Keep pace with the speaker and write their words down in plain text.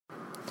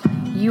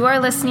You are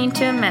listening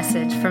to a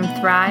message from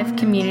Thrive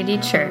Community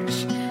Church,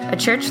 a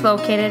church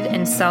located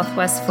in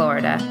Southwest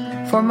Florida.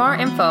 For more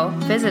info,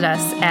 visit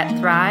us at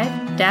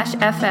thrive-fl.org.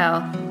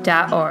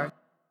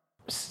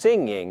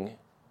 Singing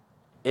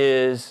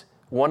is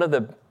one of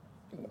the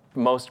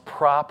most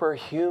proper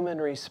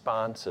human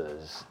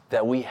responses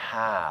that we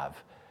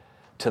have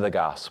to the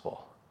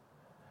gospel.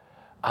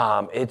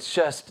 It's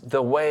just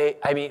the way,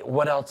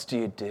 what else do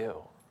you do?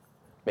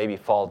 Maybe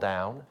fall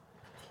down,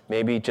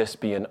 maybe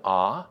just be in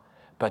awe,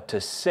 but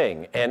to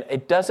sing. And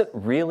it doesn't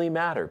really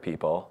matter,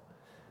 people,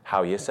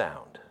 how you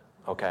sound,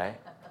 okay?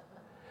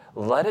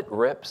 Let it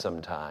rip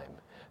sometime.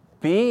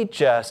 Be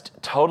just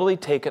totally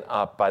taken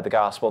up by the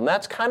gospel. And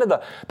that's kind of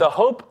the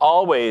hope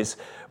always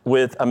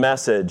with a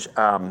message.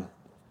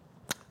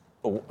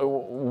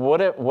 What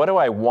do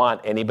I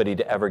want anybody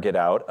to ever get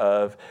out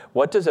of?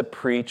 What does a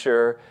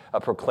preacher, a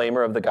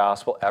proclaimer of the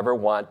gospel ever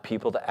want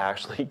people to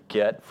actually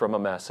get from a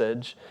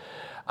message?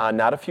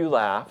 Not a few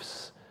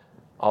laughs,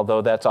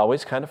 although that's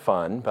always kind of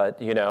fun, but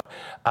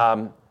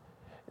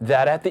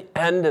that at the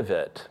end of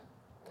it,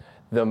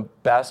 the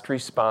best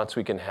response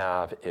we can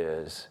have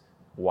is,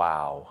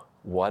 wow,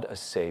 what a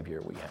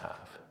Savior we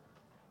have.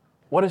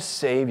 What a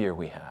Savior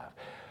we have.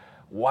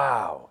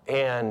 Wow.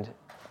 And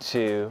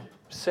to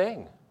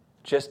sing,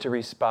 just to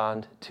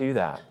respond to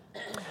that.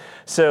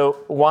 So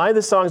why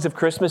the songs of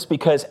Christmas?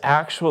 Because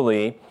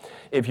actually,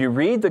 if you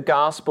read the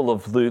Gospel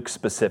of Luke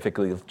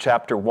specifically,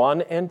 chapter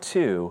 1 and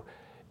 2,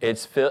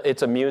 it's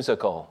a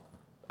musical.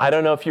 I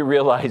don't know if you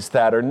realize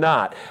that or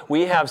not.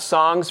 We have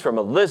songs from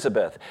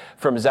Elizabeth,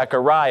 from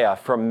Zechariah,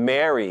 from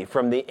Mary,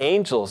 from the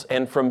angels,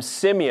 and from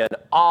Simeon.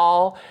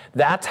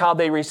 That's how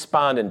they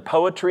respond in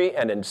poetry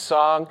and in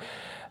song,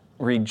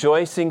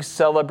 rejoicing,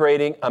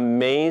 celebrating,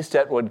 amazed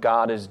at what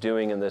God is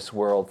doing in this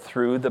world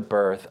through the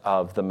birth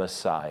of the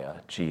Messiah,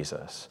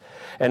 Jesus.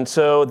 And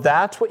so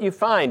that's what you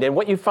find. And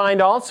what you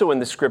find also in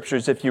the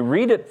scriptures, if you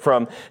read it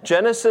from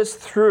Genesis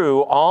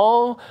through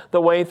all the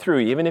way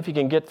through, even if you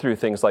can get through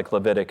things like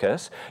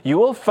Leviticus, you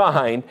will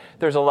find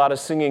there's a lot of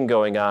singing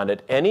going on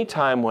at any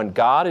time when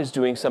God is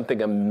doing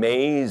something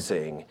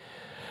amazing.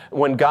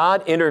 When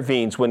God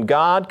intervenes, when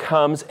God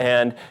comes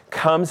and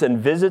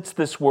visits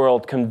this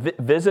world,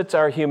 visits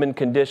our human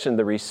condition,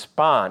 the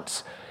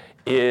response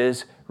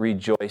is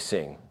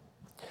rejoicing.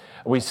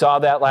 We saw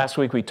that last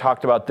week. We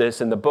talked about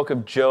this in the book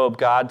of Job.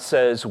 God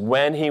says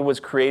when he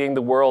was creating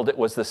the world, it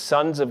was the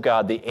sons of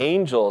God, the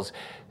angels,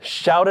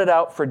 shouted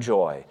out for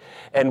joy.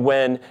 And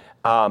when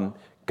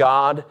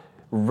God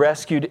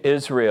rescued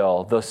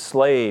Israel, the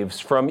slaves,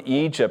 from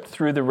Egypt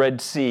through the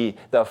Red Sea,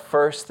 the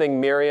first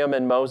thing Miriam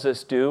and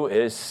Moses do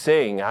is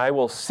sing. I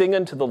will sing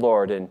unto the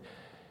Lord, and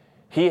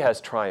he has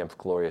triumphed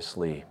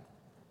gloriously.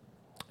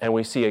 And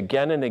we see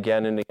again and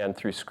again and again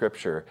through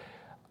Scripture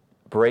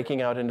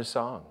breaking out into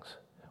songs.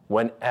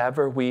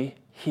 Whenever we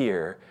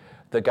hear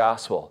the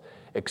gospel,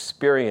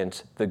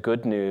 experience the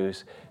good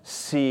news,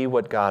 see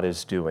what God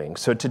is doing.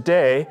 So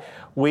today,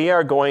 we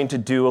are going to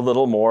do a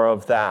little more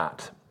of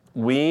that.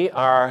 We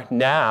are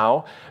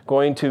now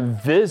going to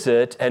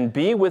visit and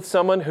be with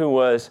someone who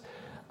was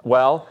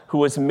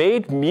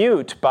made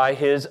mute by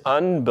his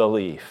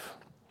unbelief.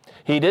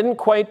 He didn't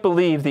quite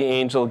believe the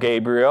angel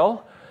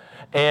Gabriel,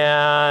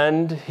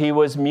 and he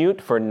was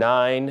mute for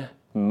 9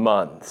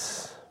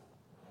 months.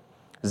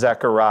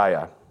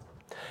 Zechariah.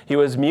 He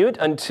was mute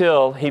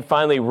until he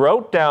finally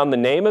wrote down the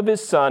name of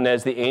his son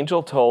as the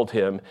angel told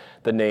him,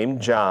 the name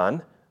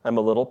John. I'm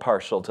a little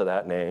partial to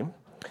that name.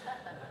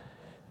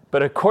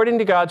 But according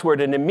to God's word,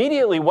 and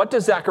immediately what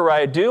does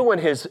Zechariah do when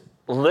his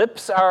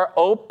lips are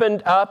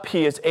opened up?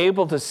 He is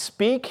able to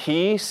speak,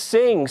 he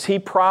sings, he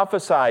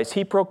prophesies,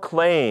 he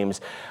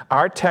proclaims.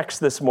 Our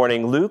text this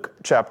morning, Luke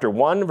chapter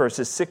 1,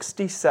 verses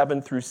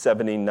 67 through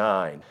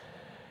 79.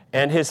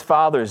 And his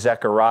father,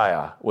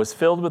 Zechariah, was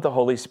filled with the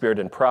Holy Spirit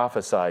and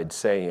prophesied,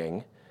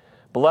 saying,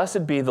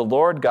 Blessed be the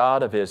Lord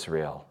God of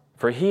Israel,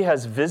 for he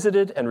has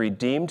visited and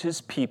redeemed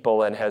his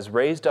people and has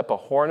raised up a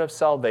horn of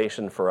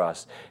salvation for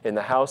us in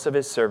the house of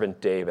his servant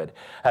David,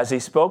 as he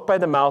spoke by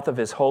the mouth of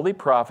his holy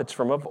prophets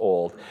from of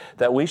old,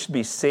 that we should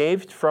be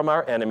saved from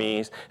our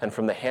enemies and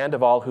from the hand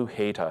of all who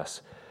hate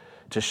us,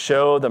 to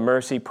show the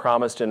mercy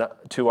promised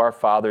to our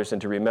fathers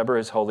and to remember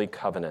his holy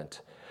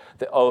covenant,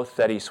 the oath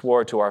that he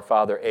swore to our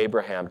father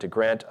Abraham to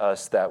grant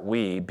us that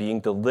we, being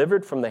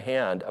delivered from the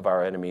hand of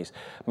our enemies,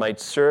 might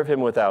serve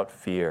him without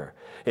fear,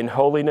 in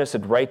holiness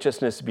and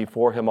righteousness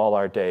before him all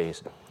our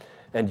days.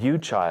 And you,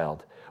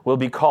 child, will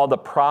be called the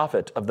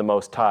prophet of the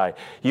Most High.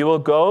 You will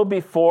go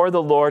before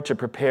the Lord to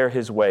prepare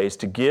his ways,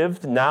 to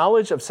give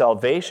knowledge of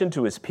salvation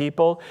to his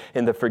people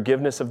in the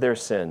forgiveness of their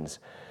sins,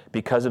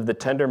 because of the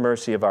tender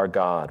mercy of our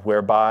God,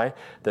 whereby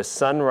the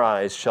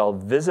sunrise shall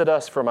visit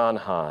us from on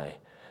high,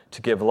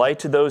 to give light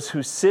to those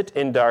who sit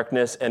in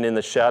darkness and in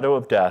the shadow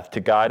of death, to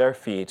guide our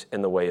feet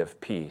in the way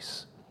of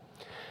peace.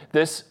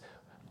 This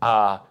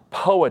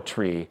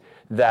poetry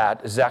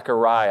that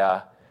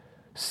Zechariah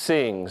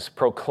sings,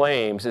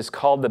 proclaims, is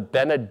called the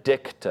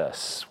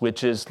Benedictus,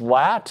 which is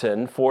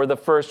Latin for the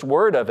first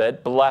word of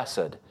it,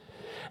 blessed.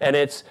 And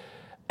it's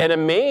an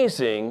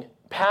amazing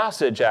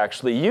passage,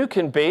 actually, you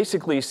can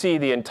basically see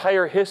the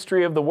entire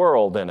history of the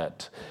world in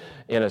it,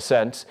 in a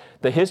sense.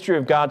 The history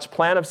of God's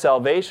plan of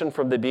salvation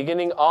from the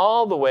beginning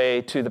all the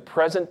way to the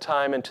present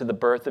time and to the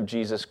birth of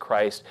Jesus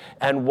Christ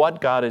and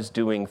what God is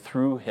doing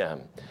through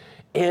him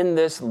in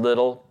this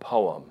little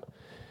poem.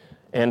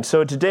 And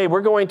so today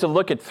we're going to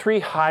look at 3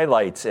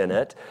 highlights in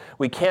it.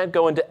 We can't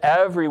go into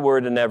every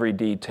word and every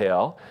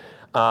detail.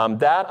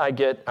 That I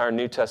get our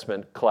New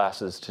Testament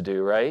classes to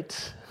do,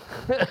 right?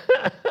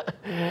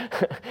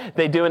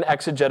 They do an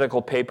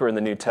exegetical paper in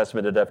the New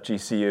Testament at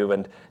FGCU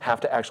and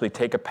have to actually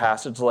take a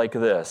passage like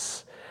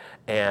this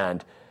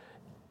and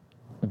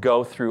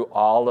go through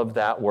all of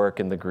that work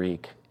in the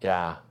Greek.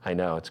 Yeah, I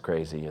know, it's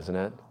crazy, isn't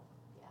it?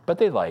 But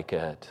they like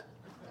it.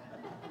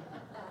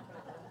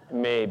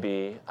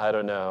 Maybe, I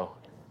don't know.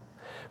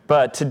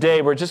 But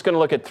today we're just going to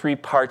look at 3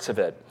 parts of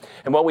it.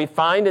 And what we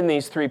find in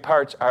these 3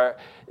 parts are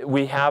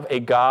we have a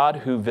God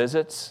who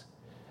visits,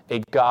 a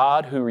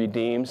God who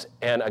redeems,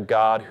 and a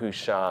God who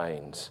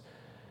shines.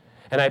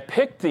 And I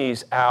picked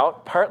these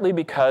out partly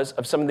because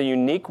of some of the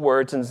unique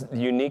words and the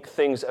unique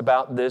things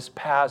about this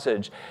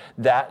passage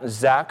that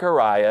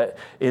Zechariah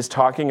is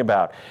talking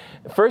about.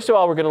 First of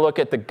all, we're going to look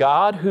at the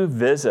God who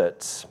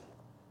visits.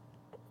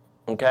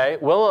 Okay?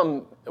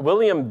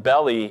 William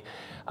Belly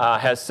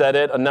has said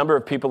it. A number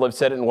of people have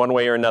said it in one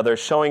way or another.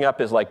 Showing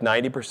up is like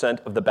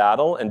 90% of the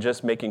battle, and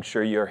just making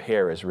sure your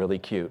hair is really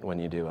cute when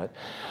you do it.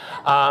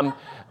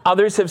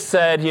 Others have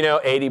said,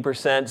 80%,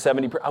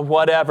 70%,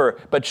 whatever.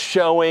 But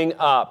showing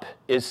up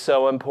is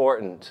so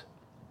important,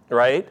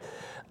 right?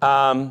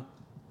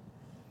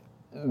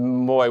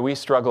 Boy, we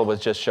struggle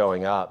with just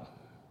showing up.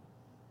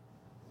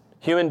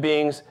 Human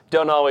beings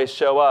don't always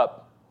show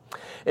up.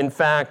 In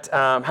fact,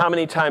 how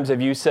many times have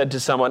you said to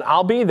someone,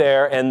 I'll be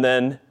there, and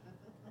then,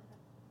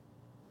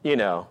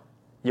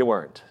 you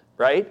weren't,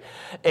 right?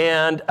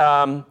 And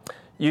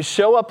you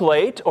show up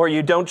late, or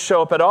you don't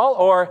show up at all,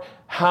 or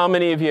how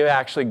many of you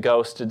actually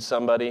ghosted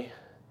somebody?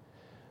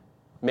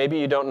 Maybe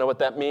you don't know what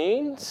that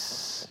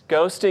means.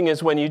 Ghosting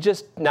is when you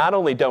just not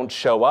only don't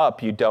show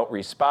up, you don't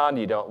respond,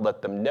 you don't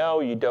let them know,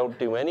 you don't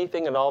do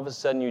anything, and all of a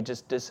sudden you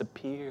just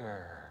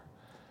disappear.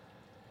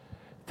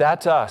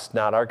 That's us,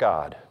 not our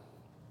God.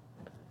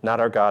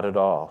 Not our God at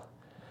all.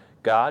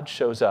 God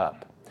shows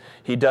up.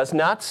 He does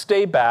not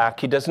stay back.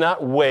 He does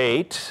not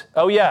wait.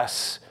 Oh,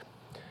 yes.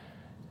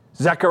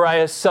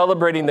 Zechariah is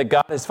celebrating that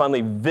God has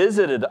finally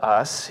visited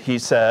us, he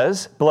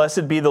says.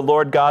 Blessed be the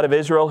Lord God of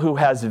Israel who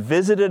has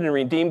visited and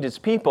redeemed his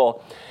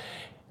people.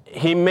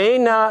 He may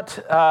not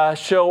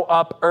show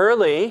up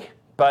early,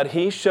 but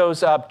he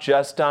shows up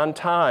just on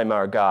time,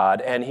 our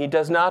God. And he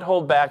does not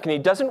hold back, and he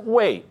doesn't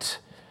wait.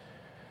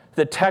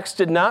 The text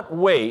did not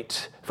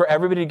wait for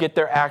everybody to get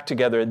their act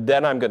together,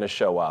 then I'm going to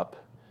show up.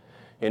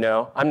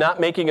 I'm not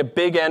making a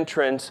big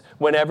entrance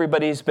when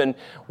everybody's been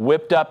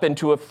whipped up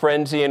into a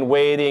frenzy and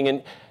waiting.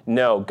 And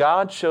no,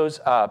 God shows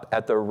up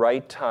at the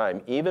right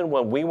time, even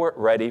when we weren't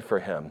ready for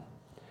him.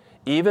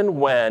 Even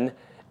when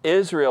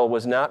Israel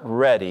was not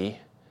ready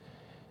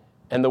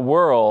and the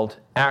world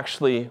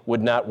actually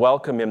would not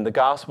welcome him. The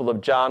Gospel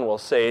of John will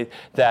say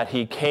that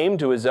he came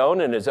to his own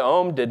and his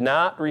own did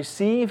not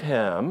receive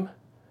him.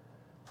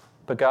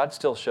 But God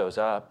still shows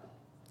up,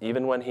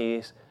 even when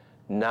he's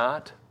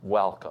not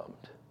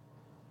welcomed,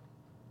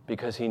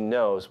 because he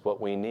knows what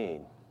we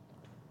need.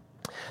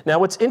 Now,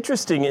 what's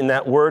interesting in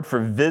that word for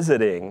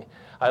visiting,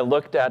 I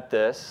looked at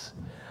this.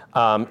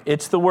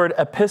 It's the word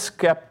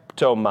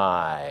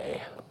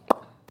episkeptomai.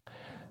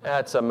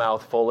 That's a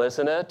mouthful,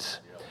 isn't it?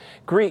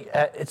 Greek,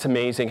 it's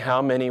amazing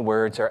how many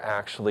words are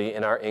actually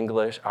in our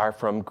English are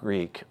from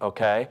Greek,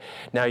 okay?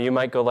 Now, you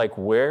might go like,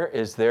 where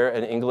is there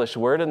an English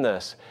word in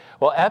this?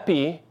 Well,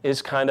 epi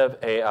is kind of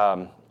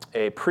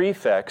a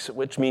prefix,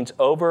 which means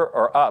over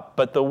or up.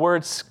 But the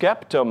word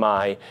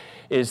skeptomai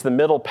is the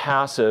middle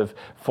passive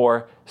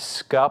for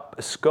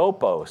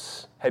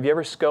scopos. Have you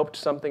ever scoped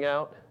something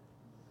out?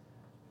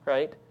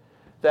 Right?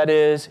 That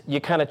is,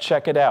 you kind of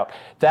check it out.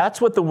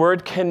 That's what the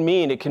word can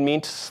mean. It can mean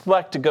to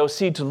select, to go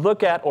see, to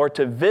look at, or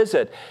to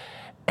visit.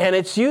 And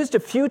it's used a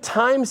few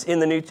times in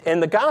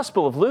the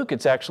Gospel of Luke.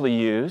 It's actually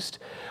used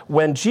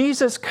when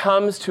Jesus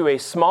comes to a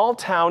small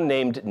town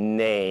named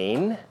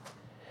Nain,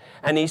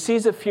 and he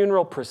sees a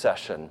funeral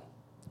procession,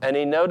 and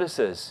he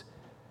notices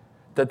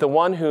that the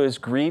one who is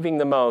grieving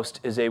the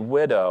most is a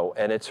widow,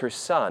 and it's her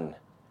son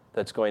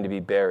that's going to be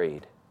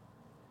buried.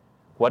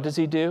 What does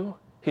he do?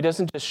 He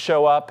doesn't just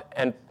show up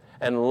and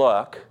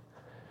look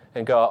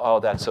and go, oh,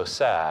 that's so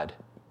sad.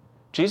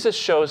 Jesus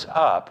shows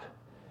up,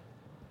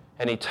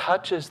 and he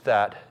touches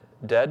that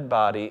dead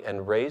body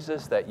and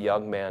raises that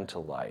young man to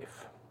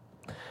life.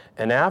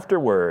 And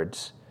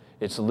afterwards,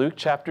 it's Luke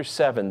chapter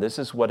 7. This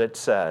is what it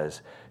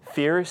says.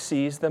 Fear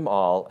seized them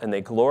all, and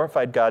they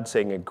glorified God,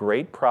 saying, a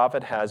great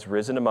prophet has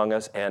risen among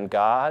us, and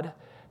God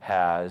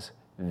has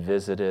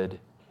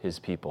visited his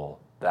people.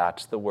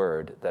 That's the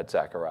word that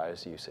Zechariah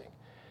is using.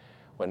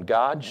 When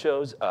God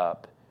shows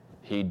up,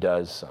 he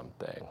does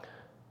something.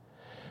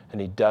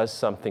 And he does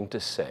something to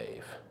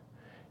save.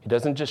 He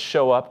doesn't just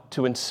show up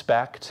to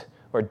inspect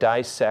or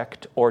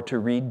dissect or to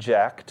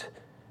reject.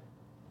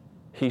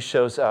 He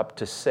shows up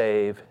to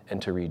save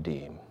and to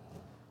redeem.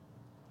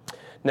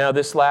 Now,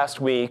 this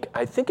last week,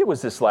 I think it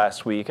was this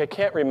last week, I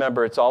can't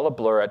remember, it's all a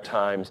blur at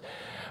times.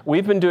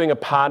 We've been doing a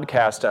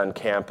podcast on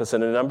campus,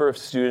 and a number of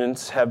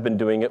students have been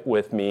doing it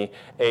with me,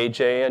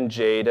 AJ and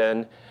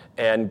Jaden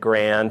and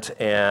Grant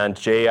and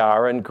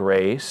JR and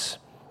Grace.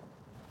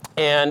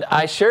 And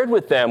I shared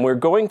with them, we're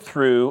going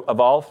through,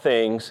 of all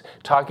things,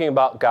 talking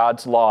about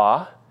God's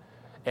law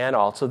and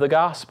also the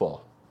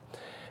gospel.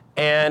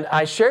 And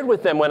I shared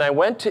with them when I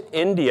went to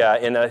India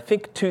in, I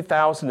think,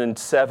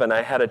 2007,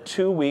 I had a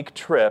 2-week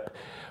trip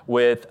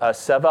with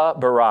Seva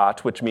Bharat,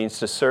 which means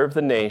to serve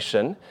the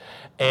nation,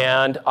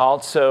 and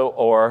also,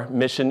 or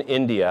Mission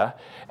India.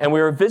 And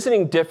we were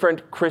visiting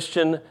different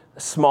Christian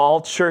small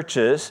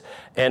churches.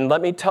 And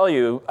let me tell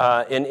you,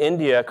 in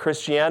India,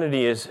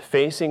 Christianity is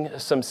facing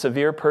some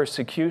severe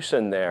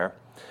persecution there.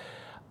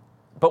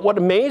 But what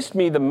amazed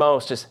me the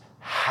most is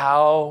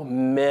how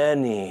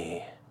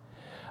many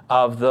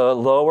of the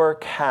lower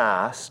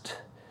caste,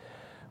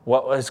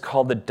 what was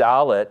called the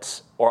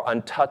Dalits or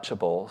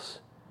untouchables,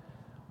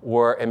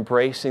 were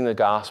embracing the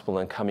gospel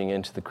and coming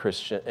into the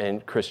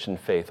Christian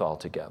faith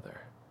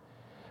altogether.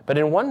 But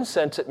in one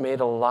sense, it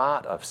made a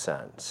lot of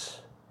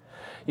sense.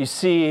 You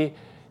see,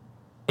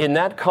 in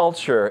that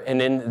culture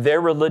and in their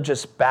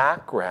religious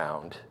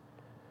background,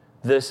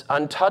 this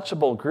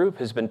untouchable group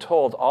has been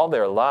told all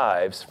their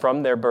lives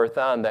from their birth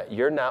on that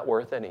you're not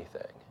worth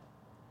anything.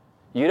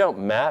 You don't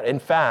matter. In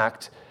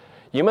fact,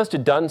 you must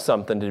have done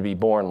something to be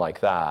born like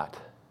that.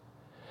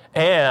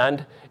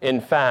 And, in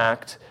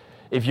fact,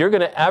 if you're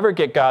going to ever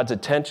get God's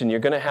attention, you're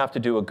going to have to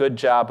do a good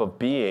job of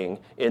being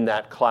in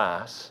that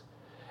class.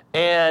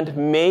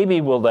 And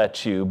maybe we'll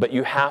let you, but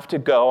you have to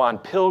go on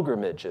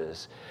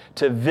pilgrimages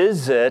to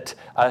visit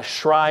a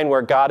shrine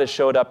where God has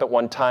showed up at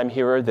one time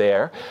here or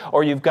there,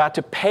 or you've got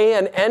to pay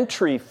an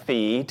entry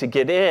fee to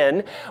get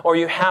in, or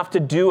you have to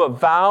do a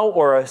vow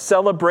or a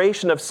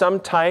celebration of some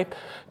type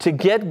to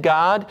get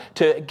God,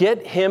 to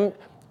get Him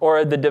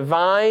or the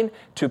divine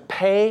to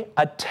pay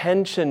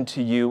attention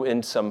to you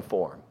in some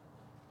form.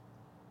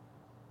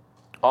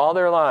 All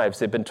their lives,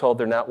 they've been told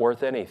they're not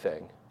worth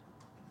anything.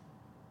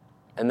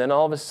 And then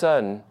all of a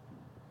sudden,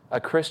 a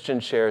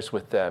Christian shares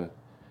with them,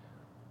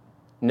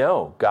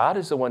 no, God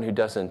is the one who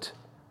doesn't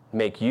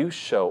make you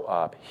show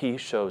up. He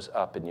shows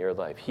up in your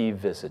life. He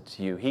visits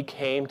you. He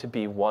came to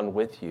be one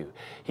with you.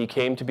 He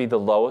came to be the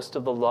lowest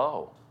of the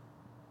low.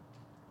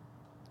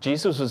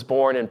 Jesus was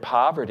born in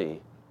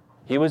poverty.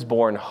 He was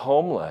born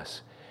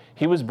homeless.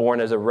 He was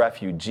born as a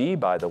refugee,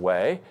 by the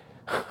way,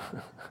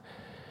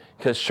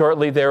 because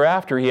shortly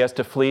thereafter he has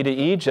to flee to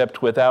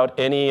Egypt without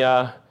any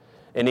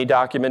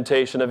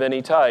documentation of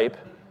any type.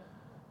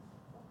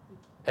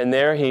 And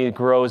there he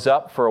grows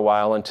up for a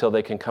while until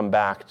they can come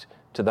back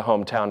to the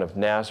hometown of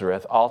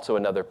Nazareth, also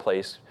another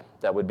place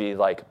that would be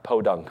like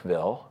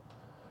Podunkville,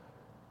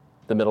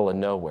 the middle of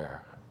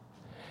nowhere.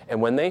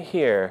 And when they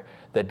hear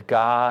that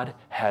God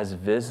has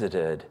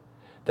visited,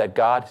 that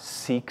God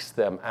seeks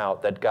them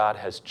out, that God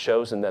has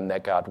chosen them,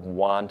 that God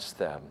wants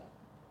them,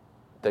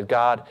 that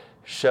God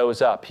shows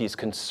up, He's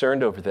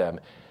concerned over them,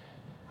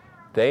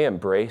 they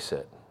embrace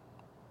it.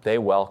 They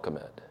welcome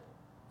it.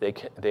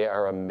 They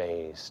are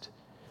amazed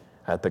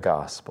at the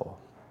gospel.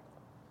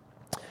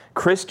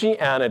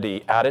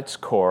 Christianity, at its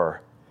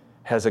core,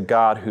 has a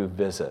God who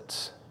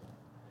visits.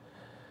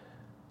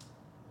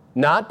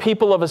 Not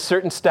people of a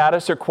certain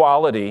status or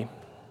quality,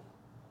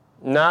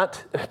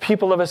 not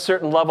people of a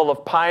certain level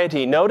of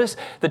piety. Notice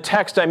the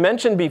text I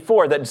mentioned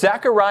before, that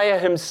Zechariah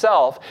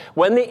himself,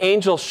 when the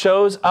angel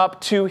shows up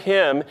to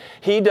him,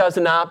 he does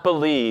not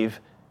believe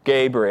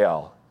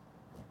Gabriel.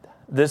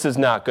 This is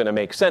not going to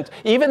make sense.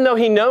 Even though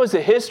he knows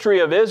the history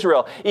of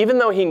Israel, even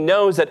though he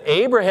knows that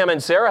Abraham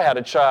and Sarah had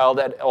a child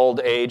at old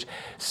age,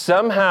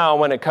 somehow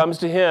when it comes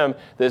to him,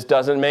 this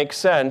doesn't make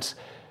sense.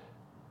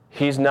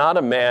 He's not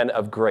a man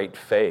of great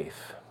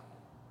faith,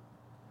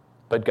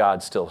 but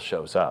God still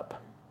shows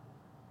up.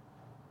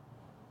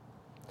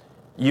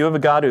 You have a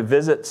God who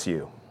visits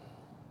you,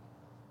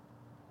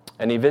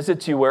 and He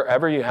visits you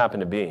wherever you happen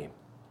to be.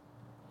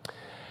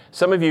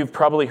 Some of you have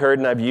probably heard,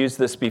 and I've used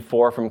this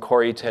before, from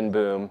Corrie ten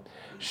Boom.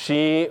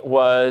 She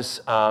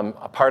was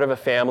a part of a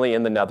family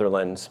in the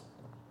Netherlands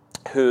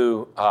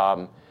who,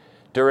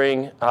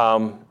 during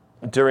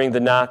the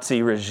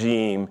Nazi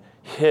regime,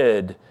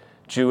 hid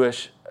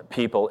Jewish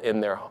people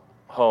in their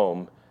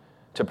home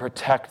to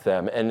protect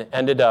them, and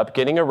ended up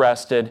getting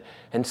arrested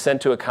and sent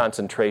to a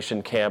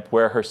concentration camp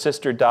where her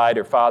sister died,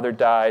 her father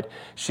died.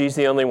 She's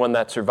the only one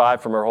that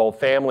survived from her whole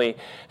family.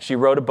 She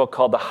wrote a book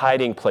called The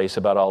Hiding Place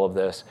about all of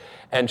this.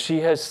 And she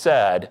has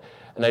said,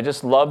 and I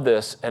just love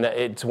this, and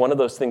it's one of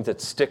those things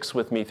that sticks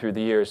with me through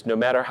the years, no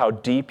matter how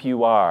deep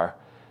you are,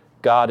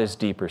 God is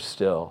deeper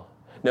still.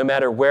 No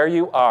matter where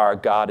you are,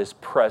 God is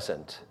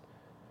present.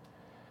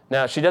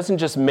 Now, she doesn't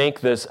just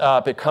make this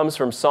up. It comes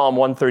from Psalm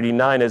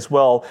 139 as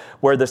well,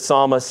 where the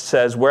psalmist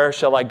says, "Where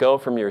shall I go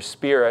from your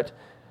spirit?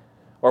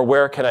 Or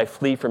where can I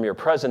flee from your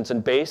presence?"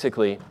 And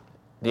basically,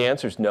 the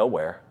answer is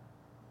nowhere.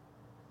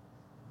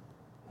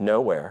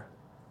 Nowhere.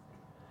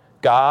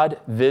 God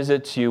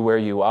visits you where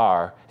you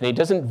are, and he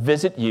doesn't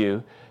visit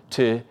you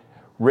to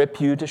rip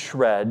you to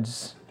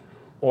shreds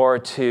or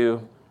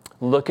to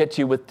look at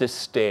you with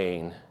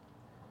disdain,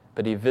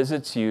 but he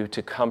visits you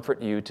to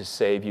comfort you, to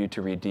save you,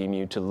 to redeem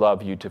you, to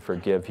love you, to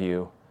forgive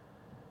you,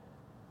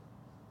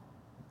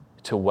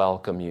 to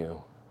welcome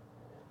you.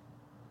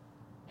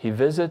 He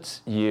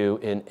visits you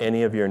in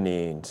any of your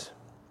needs.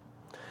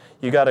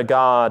 You got a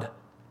God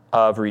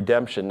of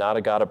redemption, not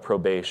a God of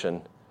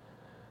probation.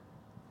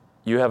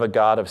 You have a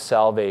God of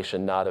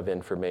salvation, not of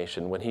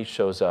information. When he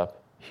shows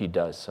up, he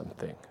does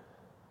something.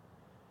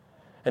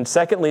 And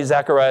secondly,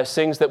 Zechariah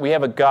sings that we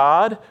have a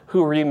God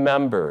who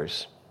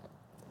remembers.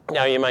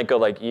 Now you might go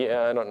like,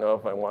 yeah, I don't know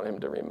if I want him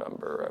to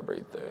remember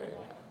everything.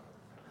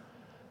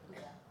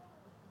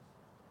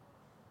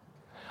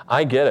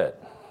 I get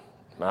it.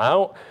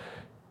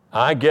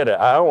 I get it.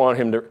 I don't want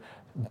him to.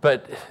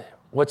 But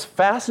what's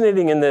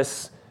fascinating in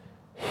this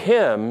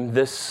hymn,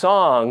 this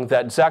song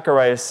that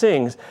Zechariah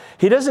sings,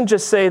 he doesn't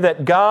just say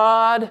that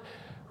God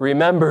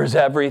remembers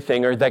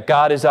everything or that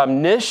God is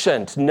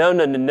omniscient.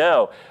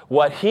 No.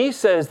 What he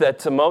says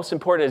that's the most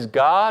important is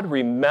God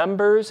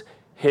remembers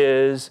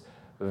his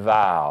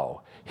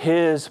vow,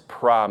 his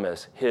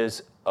promise,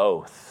 his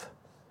oath.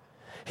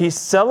 He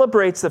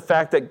celebrates the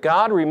fact that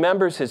God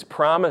remembers his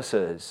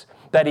promises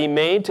that he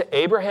made to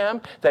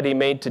Abraham, that he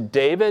made to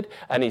David,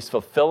 and he's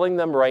fulfilling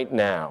them right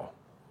now.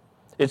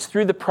 It's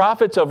through the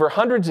prophets over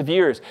hundreds of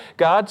years.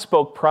 God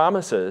spoke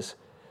promises.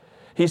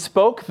 He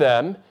spoke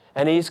them,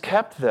 and he's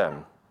kept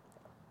them.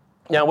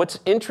 Now, what's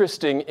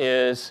interesting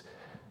is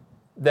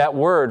that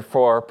word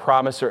for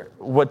promise, or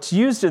what's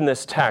used in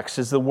this text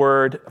is the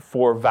word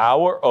for vow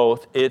or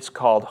oath. It's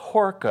called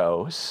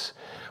horkos,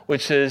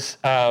 which is,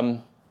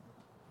 when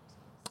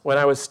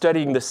I was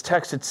studying this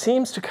text, it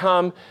seems to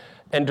come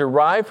and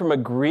derive from a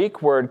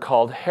Greek word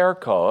called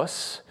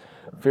herkos,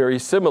 very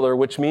similar,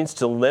 which means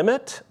to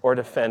limit or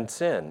to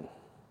fence in.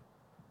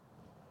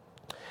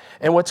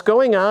 And what's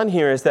going on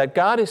here is that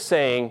God is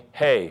saying,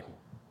 hey,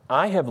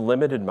 I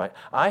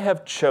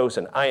have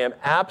chosen, I am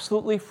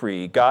absolutely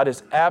free. God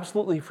is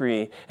absolutely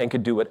free and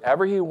can do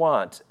whatever he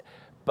wants.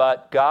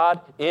 But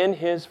God, in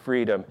his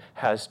freedom,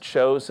 has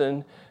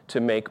chosen to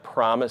make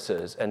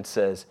promises and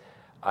says,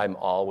 I'm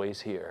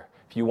always here.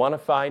 If you want to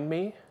find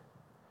me,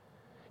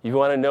 you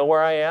want to know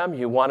where I am,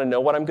 you want to know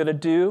what I'm going to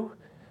do,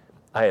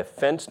 I have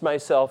fenced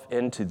myself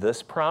into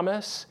this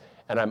promise,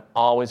 and I'm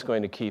always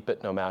going to keep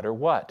it no matter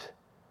what.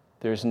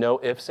 There's no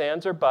ifs,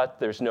 ands, or buts.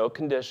 There's no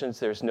conditions.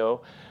 There's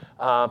no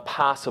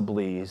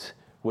possiblies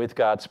with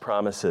God's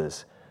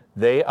promises.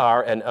 They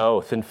are an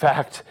oath. In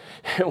fact,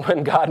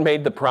 when God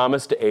made the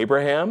promise to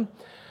Abraham,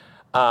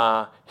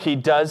 he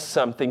does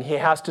something. He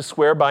has to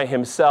swear by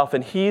himself,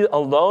 and he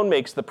alone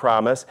makes the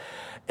promise.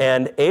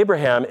 And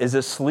Abraham is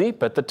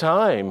asleep at the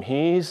time.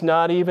 He's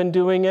not even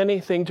doing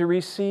anything to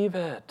receive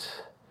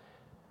it.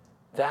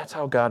 That's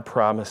how God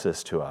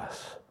promises to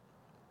us.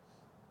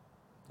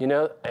 You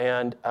know,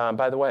 and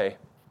by the way,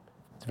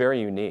 it's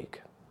very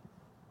unique.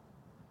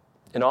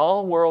 In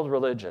all world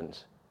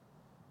religions,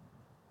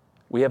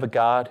 we have a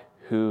God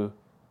who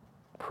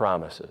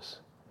promises.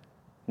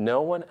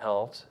 No one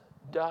else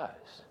does.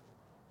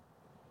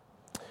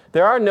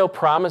 There are no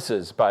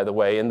promises, by the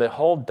way, in the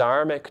whole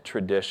Dharmic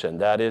tradition,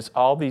 that is,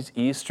 all these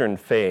Eastern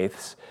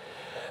faiths.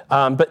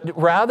 But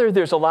rather,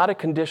 there's a lot of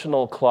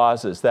conditional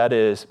clauses. That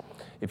is,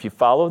 if you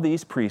follow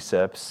these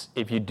precepts,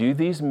 if you do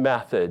these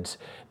methods,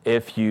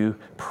 if you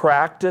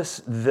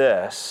practice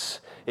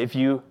this, if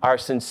you are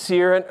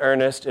sincere and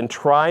earnest and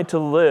try to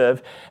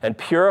live and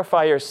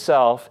purify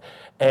yourself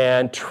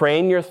and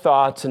train your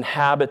thoughts and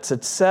habits,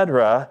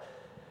 etc.,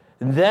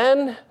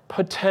 then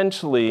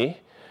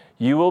potentially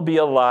you will be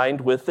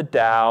aligned with the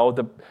Tao,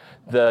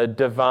 the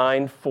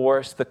divine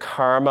force, the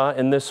karma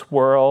in this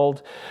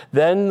world.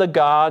 Then the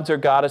gods or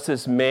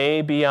goddesses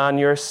may be on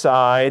your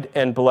side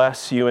and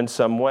bless you in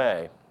some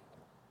way.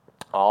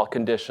 All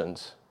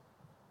conditions.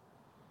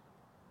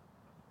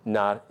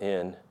 Not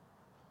in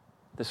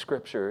the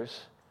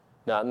scriptures,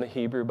 not in the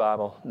Hebrew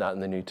Bible, not in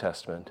the New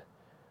Testament.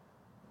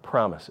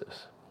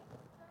 Promises.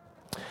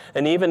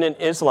 And even in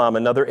Islam,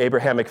 another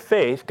Abrahamic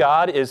faith,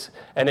 God is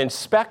an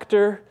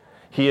inspector.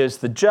 He is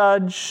the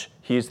judge,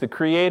 he is the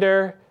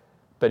creator,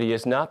 but he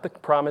is not the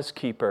promise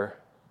keeper.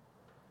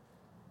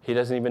 He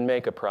doesn't even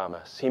make a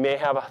promise. He may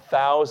have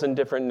 1,000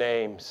 different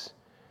names,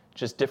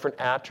 just different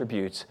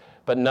attributes,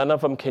 but none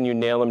of them can you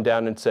nail him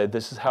down and say,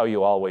 this is how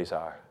you always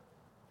are.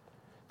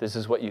 This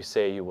is what you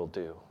say you will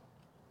do.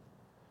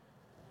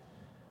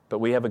 But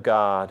we have a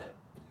God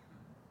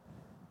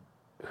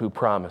who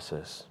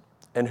promises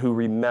and who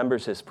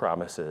remembers his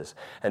promises.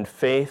 And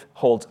faith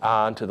holds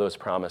on to those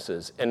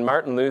promises. And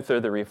Martin Luther,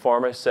 the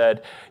reformer,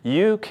 said,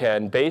 you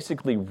can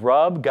basically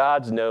rub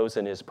God's nose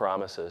in his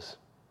promises.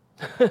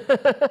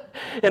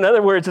 In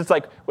other words, it's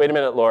like, wait a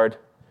minute, Lord.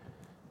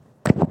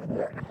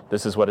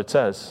 This is what it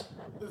says.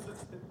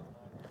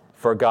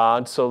 For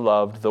God so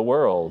loved the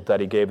world that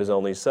he gave his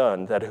only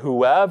son, that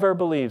whoever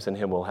believes in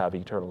him will have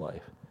eternal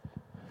life.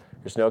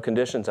 There's no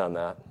conditions on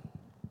that.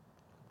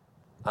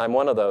 I'm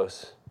one of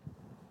those.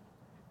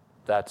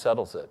 That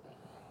settles it.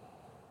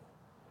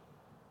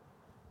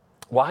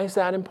 Why is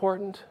that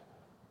important?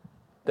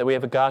 That we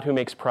have a God who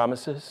makes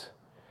promises?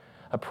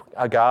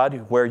 A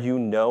God where you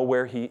know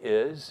where he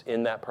is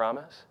in that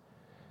promise?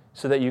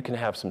 So that you can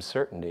have some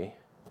certainty.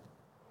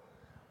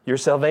 Your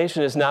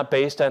salvation is not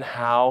based on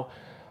how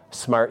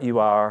smart you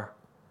are,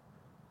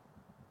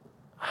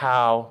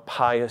 how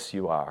pious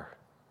you are,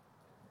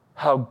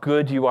 how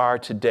good you are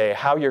today,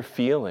 how you're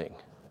feeling.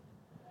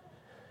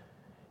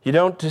 You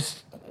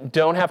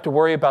don't have to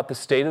worry about the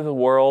state of the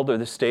world or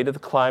the state of the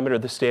climate or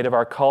the state of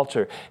our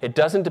culture. It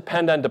doesn't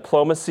depend on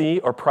diplomacy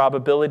or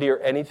probability or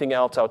anything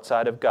else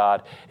outside of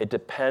God. It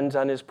depends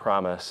on his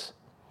promise.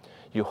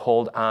 You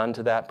hold on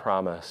to that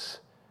promise.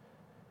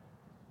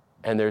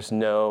 And there's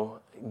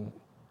no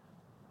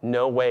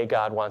way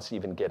God wants to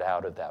even get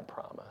out of that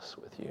promise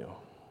with you.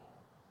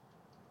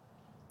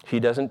 He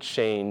doesn't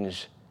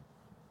change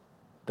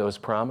those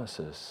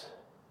promises.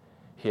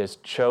 He has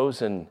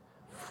chosen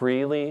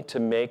freely to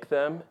make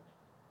them,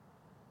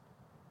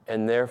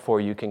 and therefore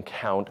you can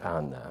count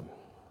on them.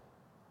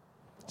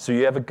 So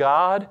you have a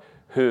God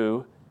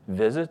who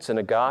visits and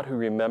a God who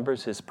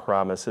remembers his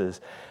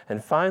promises.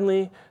 And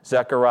finally,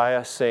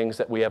 Zechariah sings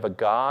that we have a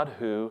God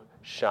who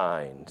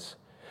shines.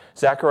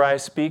 Zechariah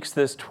speaks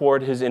this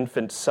toward his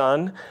infant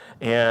son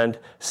and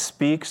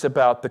speaks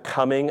about the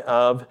coming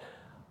of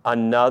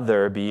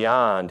another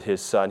beyond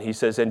his son. He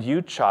says, "And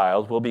you,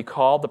 child, will be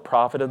called the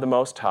prophet of the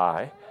Most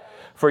High,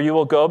 for you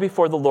will go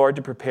before the Lord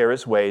to prepare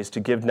his ways, to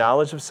give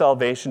knowledge of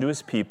salvation to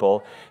his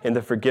people in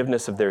the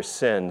forgiveness of their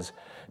sins,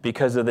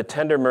 because of the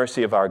tender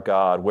mercy of our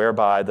God,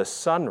 whereby the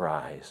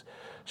sunrise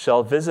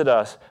shall visit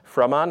us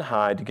from on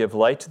high to give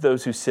light to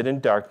those who sit in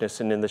darkness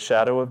and in the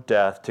shadow of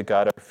death, to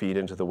guide our feet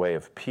into the way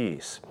of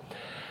peace."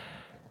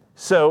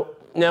 So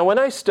now when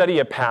I study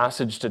a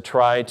passage to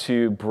try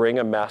to bring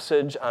a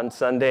message on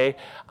Sunday,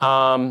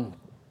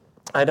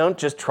 I don't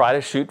just try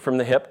to shoot from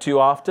the hip too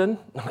often,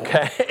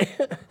 okay?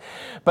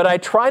 But I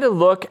try to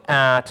look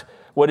at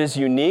what is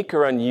unique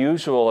or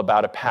unusual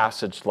about a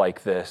passage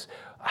like this.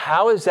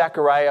 How is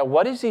Zechariah,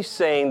 what is he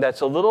saying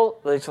that's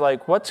it's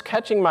like, what's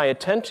catching my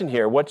attention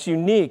here? What's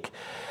unique?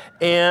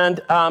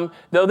 And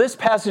though this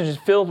passage is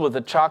filled with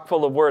a chock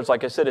full of words,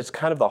 like I said, it's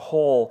kind of the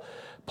whole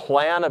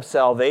plan of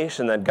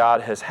salvation that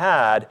God has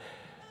had,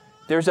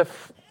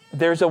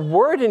 there's a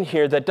word in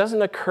here that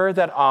doesn't occur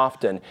that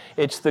often.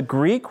 It's the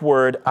Greek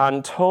word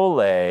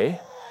antole,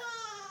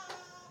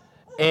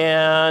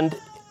 and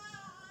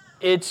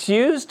it's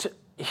used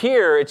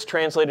here, it's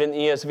translated in the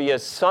ESV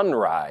as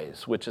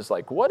sunrise, which is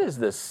like, what is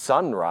this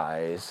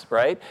sunrise,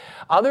 right?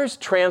 Others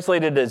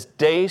translate it as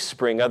day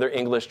spring, other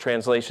English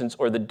translations,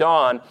 or the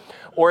dawn,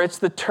 or it's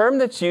the term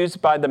that's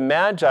used by the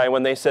Magi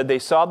when they said they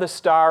saw the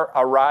star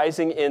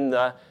arising in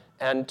the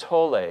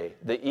Antole,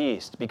 the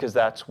east, because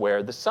that's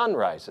where the sun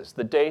rises,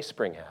 the day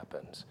spring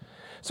happens.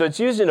 So it's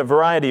used in a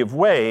variety of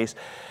ways.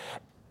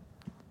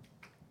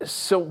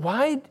 So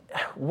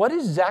what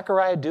is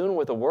Zechariah doing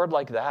with a word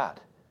like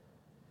that?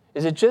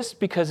 Is it just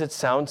because it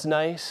sounds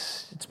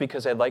nice? It's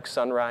because I like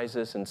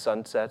sunrises and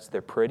sunsets, they're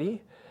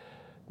pretty?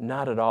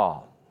 Not at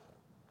all.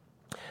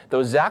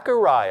 Though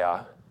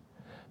Zechariah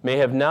may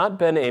have not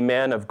been a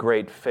man of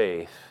great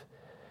faith,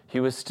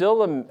 he was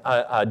still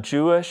a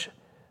Jewish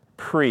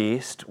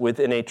priest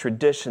within a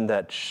tradition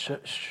that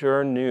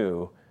sure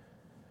knew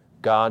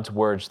God's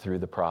words through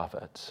the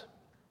prophets.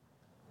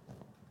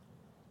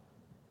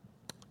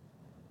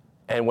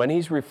 And when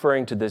he's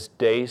referring to this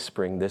day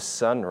spring, this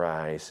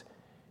sunrise,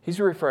 he's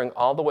referring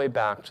all the way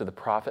back to the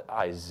prophet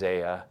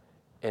Isaiah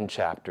in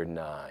chapter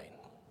 9,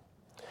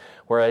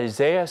 where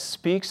Isaiah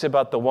speaks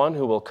about the one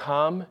who will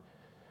come,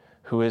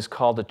 who is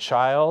called a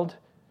child,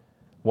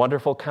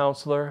 Wonderful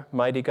Counselor,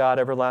 Mighty God,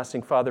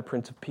 Everlasting Father,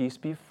 Prince of Peace.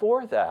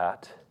 Before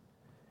that,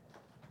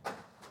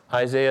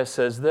 Isaiah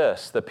says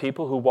this: "The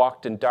people who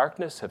walked in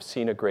darkness have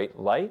seen a great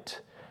light.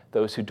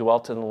 Those who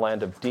dwelt in the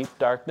land of deep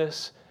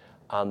darkness,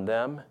 on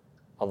them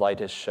a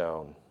light has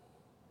shone."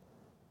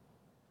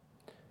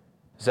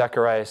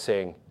 Zechariah is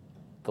saying,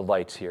 the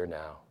light's here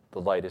now.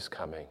 The light is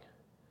coming.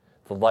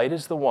 The light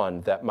is the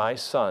one that my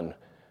son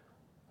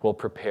will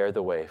prepare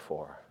the way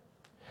for.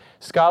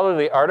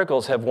 Scholarly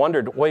articles have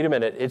wondered, wait a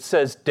minute, it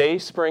says day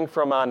spring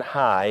from on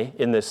high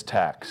in this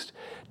text,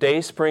 day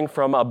spring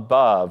from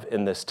above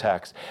in this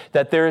text,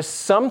 that there is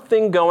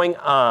something going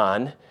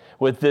on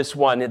with this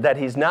one, that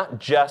he's not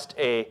just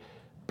a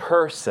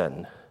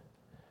person,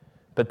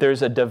 but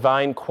there's a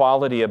divine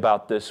quality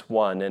about this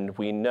one, and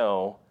we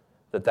know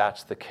that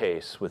that's the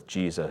case with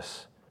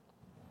Jesus.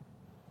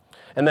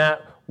 And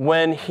that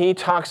when he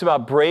talks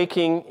about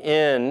breaking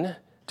in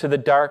to the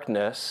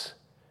darkness,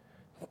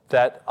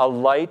 that a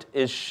light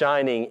is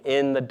shining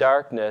in the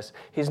darkness,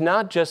 he's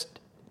not just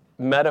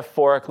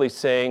metaphorically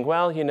saying,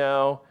 well, you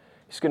know,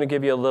 he's going to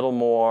give you a little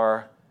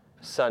more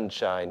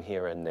sunshine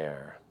here and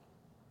there.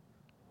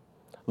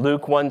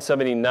 Luke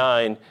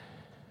 1:79,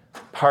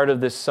 part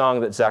of this song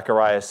that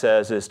Zechariah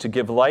says is to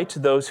give light to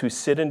those who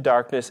sit in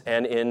darkness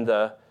and in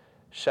the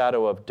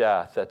shadow of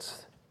death.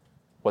 That's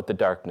what the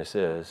darkness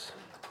is.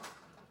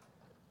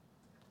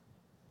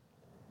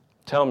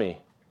 Tell me,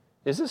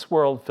 is this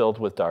world filled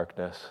with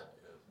darkness?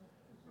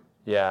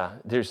 Yeah,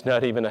 there's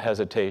not even a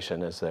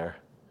hesitation, is there?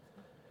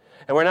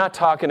 And we're not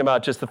talking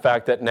about just the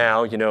fact that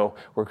now,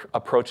 we're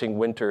approaching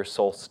winter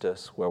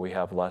solstice where we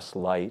have less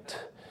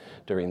light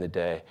during the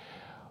day.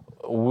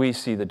 We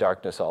see the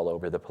darkness all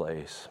over the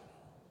place.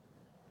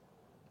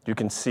 You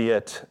can see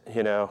it,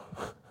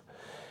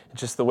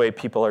 just the way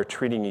people are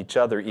treating each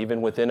other,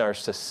 even within our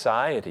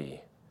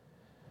society,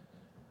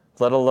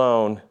 let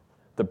alone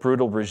the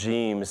brutal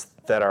regimes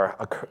that are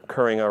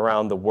occurring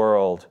around the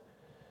world.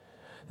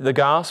 The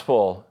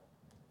gospel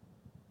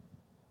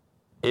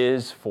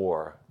is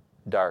for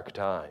dark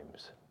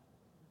times.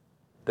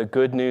 The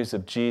good news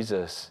of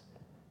Jesus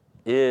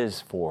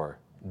is for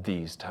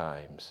these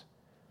times.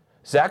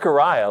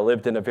 Zechariah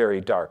lived in a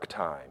very dark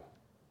time.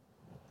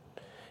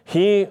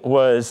 He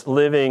was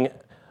living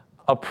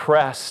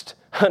oppressed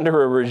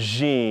under a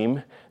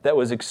regime that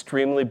was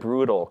extremely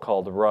brutal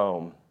called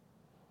Rome.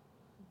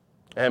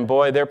 And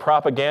boy, their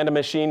propaganda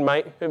machine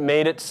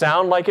made it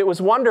sound like it was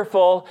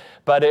wonderful,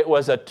 but it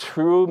was a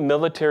true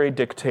military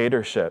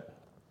dictatorship.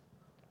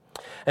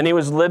 And he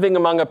was living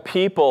among a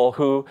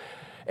people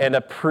and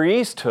a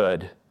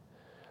priesthood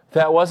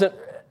that wasn't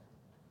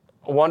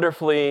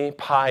wonderfully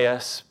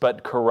pious,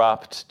 but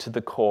corrupt to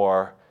the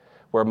core,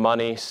 where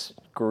money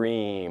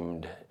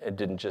screamed. It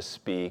didn't just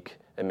speak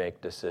and make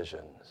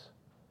decisions.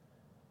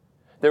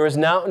 There was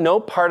now no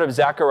part of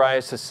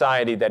Zechariah's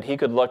society that he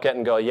could look at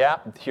and go, yeah,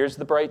 here's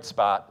the bright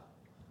spot.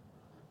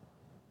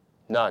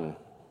 None.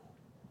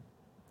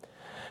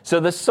 So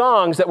the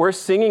songs that we're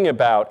singing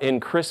about in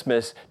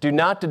Christmas do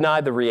not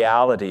deny the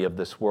reality of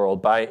this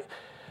world.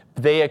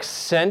 They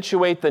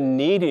accentuate the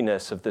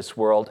neediness of this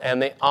world,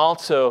 and they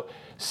also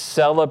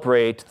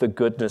celebrate the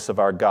goodness of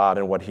our God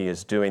and what he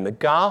is doing. The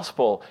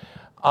gospel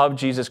of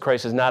Jesus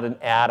Christ is not an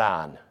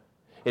add-on.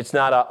 It's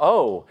not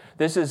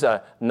this is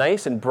a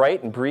nice and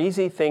bright and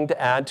breezy thing to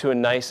add to a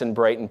nice and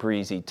bright and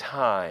breezy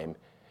time.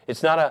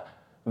 It's not a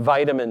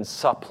vitamin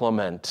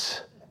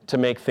supplement to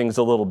make things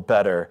a little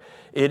better.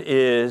 It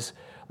is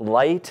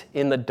light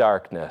in the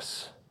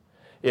darkness.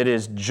 It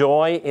is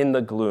joy in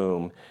the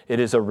gloom. It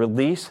is a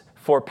release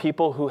for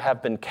people who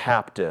have been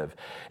captive,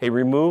 a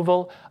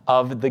removal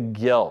of the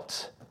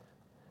guilt,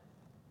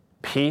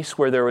 peace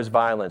where there was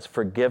violence,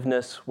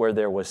 forgiveness where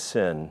there was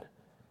sin.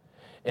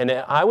 And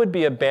I would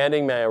be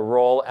abandoning my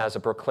role as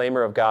a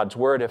proclaimer of God's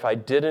word if I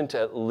didn't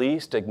at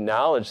least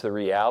acknowledge the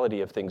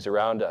reality of things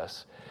around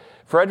us.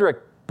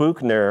 Frederick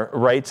Buechner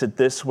writes it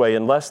this way: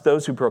 unless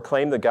those who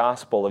proclaim the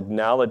gospel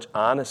acknowledge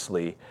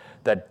honestly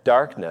that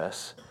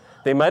darkness,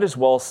 they might as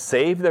well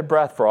save their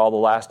breath for all the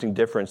lasting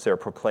difference their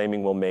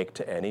proclaiming will make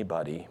to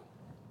anybody.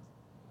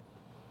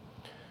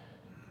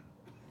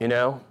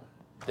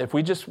 If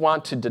we just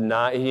want to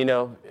deny,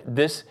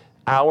 this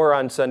hour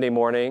on Sunday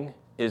morning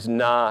is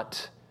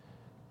not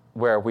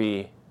where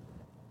we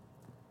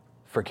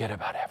forget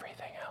about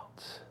everything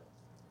else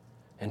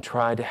and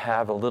try to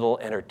have a little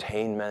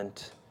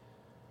entertainment,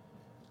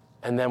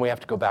 and then we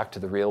have to go back to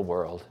the real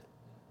world.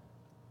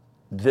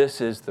 This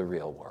is the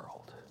real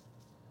world.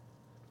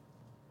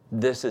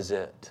 This is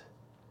it.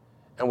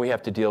 And we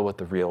have to deal with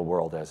the real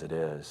world as it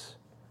is.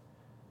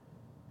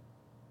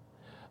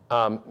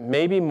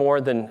 Maybe more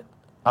than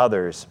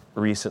others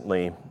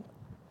recently,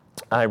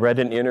 I read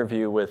an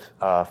interview with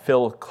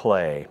Phil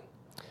Clay.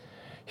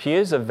 He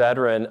is a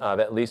veteran of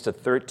at least a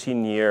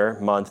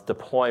 13-year-month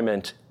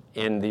deployment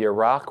in the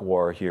Iraq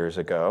War years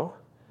ago.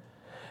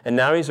 And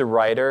now he's a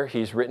writer.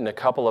 He's written a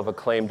couple of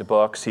acclaimed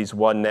books. He's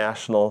won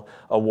national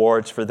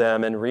awards for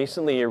them. And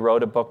recently he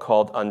wrote a book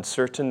called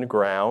Uncertain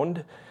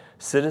Ground: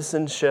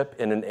 Citizenship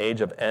in an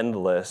Age of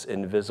Endless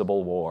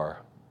Invisible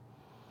War.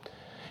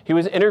 He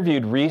was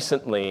interviewed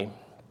recently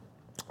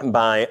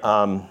by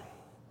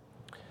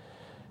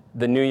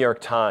the New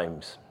York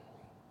Times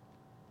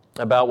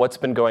about what's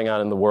been going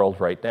on in the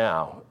world right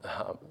now,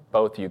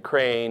 both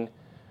Ukraine,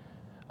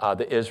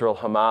 the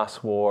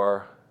Israel-Hamas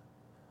war,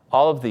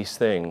 all of these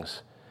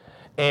things.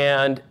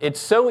 And it's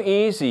so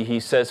easy,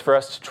 he says, for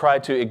us to try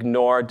to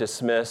ignore,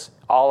 dismiss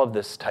all of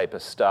this type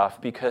of stuff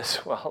because,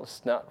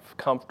 it's not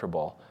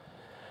comfortable.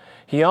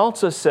 He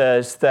also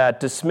says that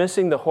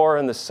dismissing the horror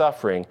and the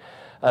suffering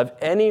of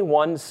any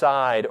one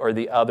side or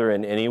the other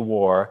in any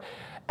war,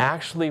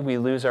 actually we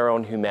lose our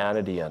own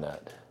humanity in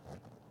it.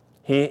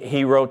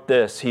 He wrote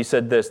this, he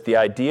said this: the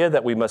idea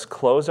that we must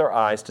close our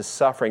eyes to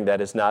suffering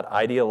that is not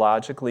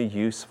ideologically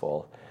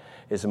useful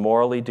is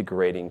morally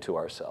degrading to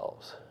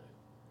ourselves.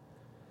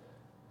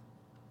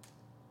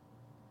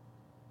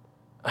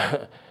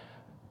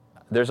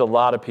 There's a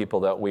lot of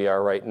people that we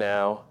are right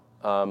now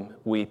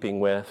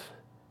weeping with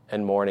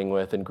and mourning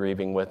with and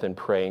grieving with and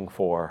praying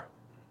for.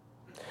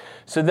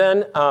 So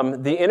then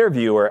the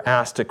interviewer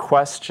asked a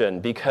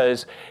question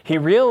because he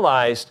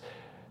realized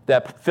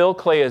that Phil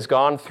Clay has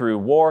gone through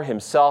war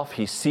himself.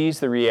 He sees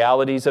the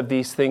realities of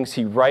these things.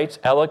 He writes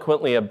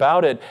eloquently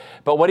about it.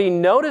 But what he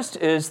noticed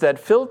is that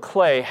Phil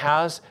Clay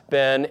has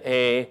been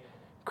a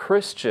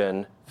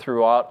Christian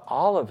throughout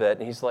all of it.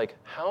 And he's like,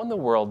 how in the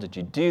world did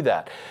you do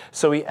that?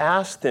 So he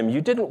asked them,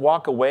 you didn't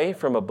walk away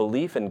from a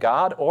belief in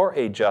God or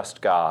a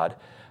just God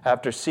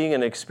after seeing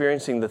and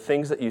experiencing the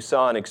things that you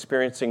saw and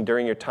experiencing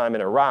during your time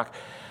in Iraq.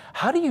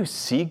 How do you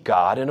see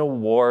God in a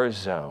war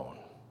zone?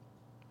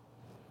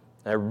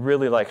 I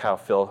really like how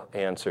Phil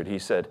answered. He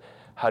said,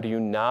 how do you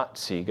not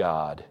see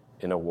God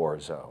in a war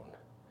zone?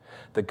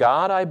 The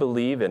God I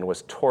believe in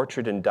was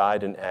tortured and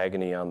died in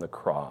agony on the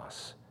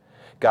cross.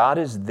 God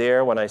is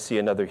there when I see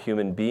another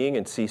human being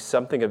and see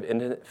something of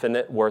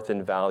infinite worth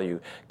and value.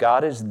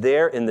 God is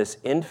there in this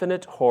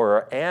infinite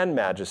horror and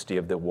majesty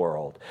of the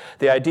world.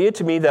 The idea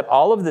to me that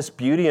all of this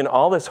beauty and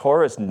all this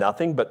horror is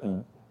nothing but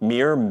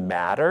mere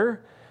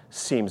matter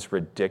seems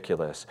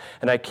ridiculous.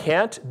 And I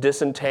can't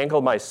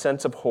disentangle my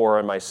sense of horror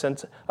and my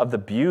sense of the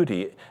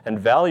beauty and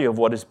value of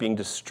what is being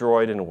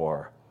destroyed in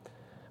war.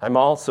 I'm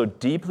also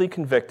deeply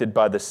convicted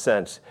by the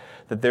sense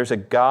that there's a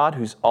God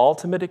whose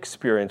ultimate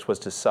experience was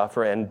to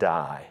suffer and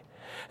die.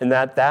 And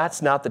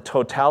that's not the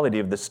totality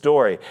of the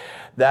story.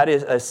 That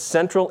is a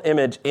central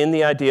image in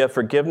the idea of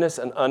forgiveness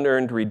and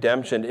unearned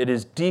redemption. It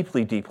is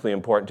deeply, deeply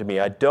important to me.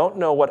 I don't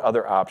know what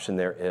other option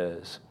there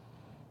is.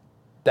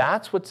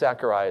 That's what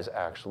Zechariah is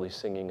actually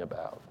singing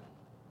about.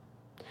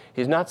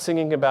 He's not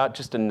singing about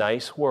just a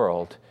nice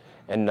world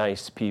and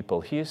nice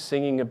people. He is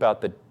singing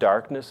about the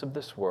darkness of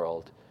this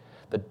world,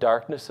 the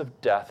darkness of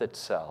death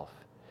itself,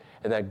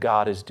 and that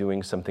God is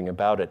doing something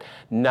about it.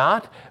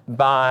 Not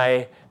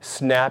by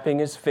snapping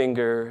his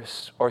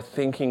fingers or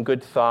thinking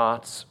good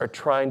thoughts or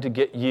trying to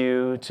get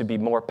you to be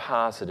more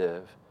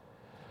positive,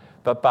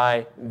 but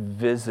by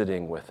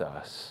visiting with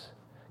us,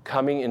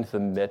 coming into the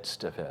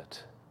midst of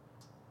it,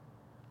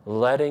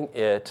 letting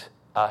it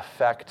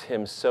affect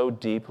him so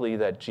deeply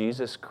that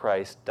Jesus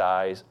Christ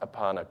dies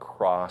upon a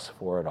cross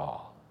for it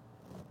all.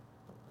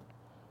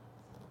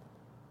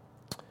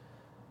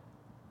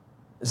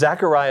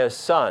 Zechariah's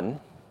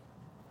son,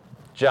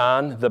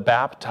 John the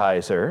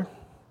Baptizer,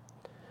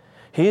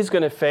 he's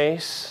going to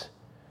face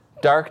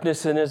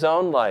darkness in his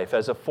own life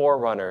as a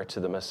forerunner to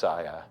the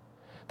Messiah.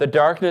 The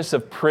darkness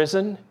of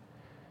prison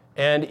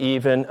and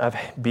even of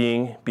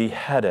being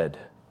beheaded.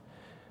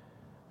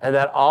 And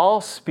that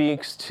all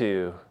speaks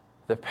to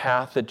the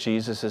path that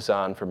Jesus is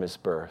on from his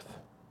birth.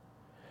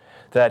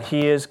 That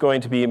he is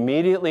going to be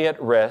immediately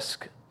at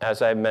risk,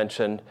 as I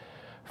mentioned,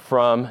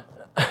 from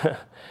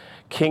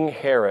King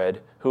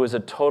Herod, who is a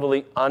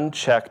totally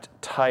unchecked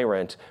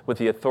tyrant with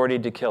the authority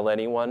to kill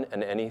anyone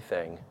and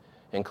anything,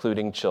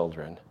 including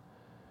children.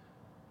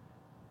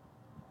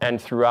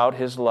 And throughout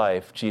his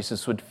life,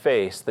 Jesus would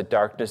face the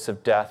darkness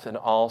of death in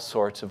all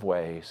sorts of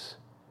ways.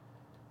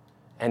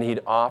 And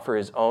he'd offer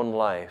his own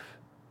life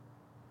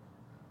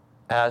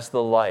as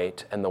the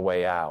light and the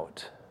way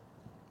out.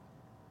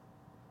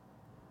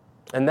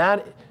 And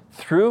that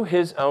through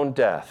his own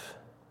death,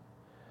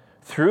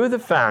 through the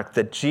fact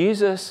that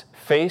Jesus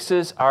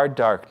faces our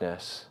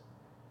darkness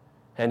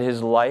and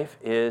his life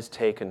is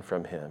taken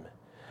from him,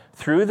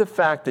 through the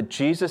fact that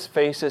Jesus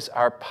faces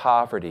our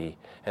poverty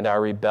and our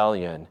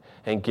rebellion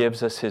and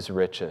gives us his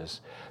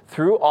riches,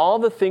 through all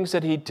the things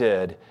that he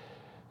did,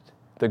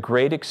 the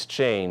great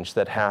exchange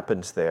that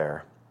happens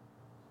there,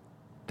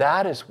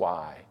 that is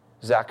why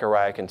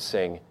Zechariah can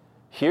sing,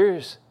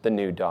 here's the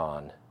new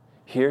dawn,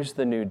 here's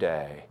the new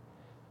day,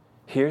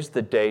 here's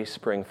the day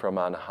spring from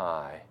on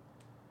high,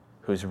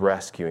 who's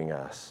rescuing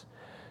us.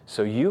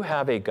 So you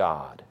have a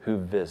God who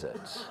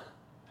visits,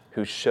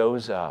 who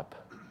shows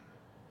up,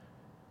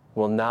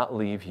 will not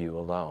leave you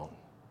alone.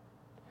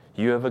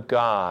 You have a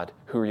God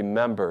who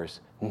remembers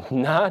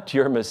not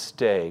your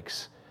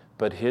mistakes,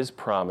 but his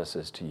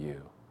promises to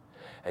you.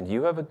 And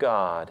you have a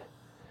God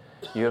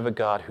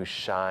who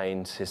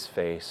shines his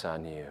face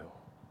on you.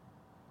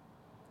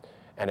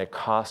 And it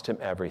cost him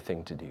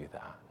everything to do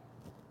that.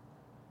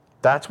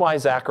 That's why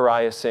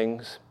Zechariah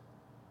sings.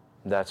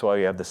 That's why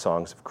we have the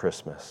songs of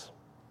Christmas.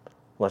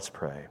 Let's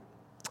pray.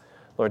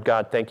 Lord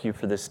God, thank you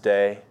for this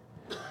day,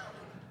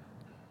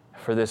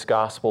 for this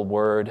gospel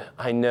word.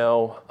 I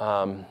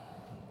know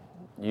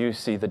you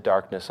see the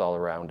darkness all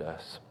around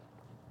us,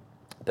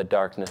 the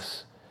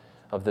darkness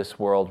of this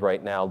world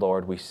right now,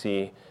 Lord. We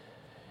see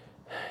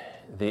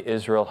the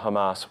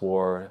Israel-Hamas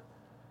war.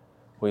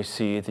 We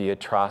see the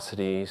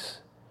atrocities.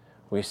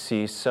 We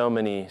see so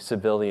many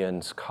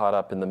civilians caught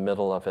up in the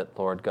middle of it,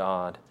 Lord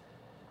God.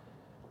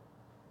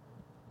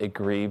 It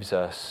grieves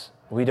us.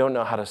 We don't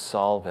know how to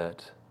solve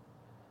it.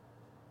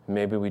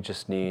 Maybe we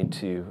just need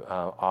to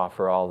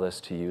offer all this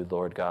to you,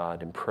 Lord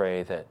God, and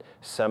pray that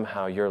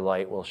somehow your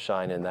light will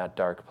shine in that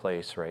dark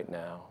place right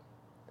now.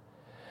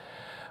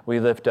 We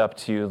lift up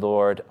to you,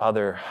 Lord,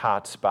 other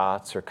hot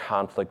spots or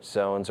conflict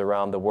zones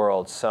around the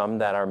world, some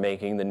that are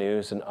making the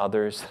news and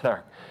others that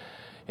are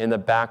in the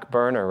back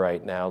burner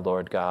right now,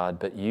 Lord God,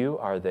 but you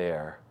are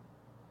there.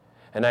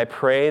 And I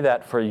pray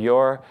that for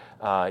your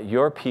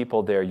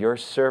people there, your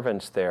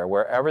servants there,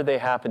 wherever they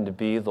happen to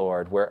be,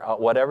 Lord,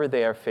 whatever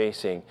they are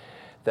facing,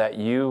 that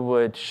you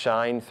would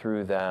shine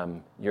through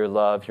them your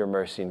love, your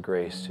mercy, and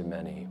grace to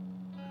many.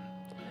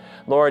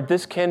 Lord,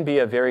 this can be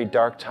a very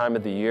dark time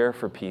of the year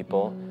for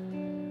people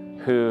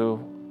who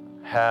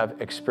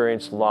have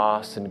experienced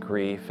loss and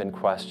grief and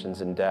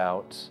questions and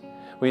doubts.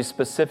 We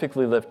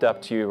specifically lift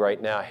up to you right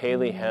now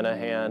Haley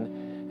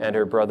Hanahan and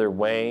her brother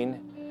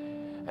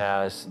Wayne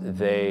as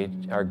they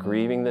are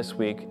grieving this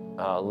week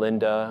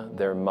Linda,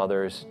 their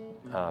mother's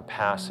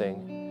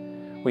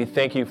passing. We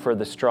thank you for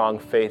the strong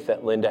faith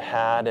that Linda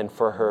had and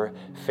for her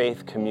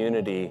faith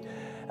community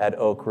at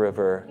Oak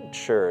River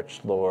Church,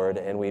 Lord.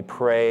 And we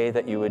pray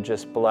that you would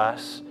just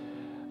bless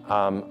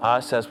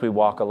us as we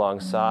walk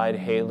alongside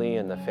Haley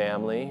and the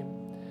family,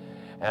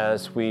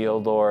 as we, O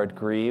Lord,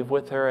 grieve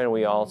with her, and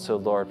we also,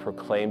 Lord,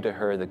 proclaim to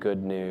her the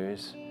good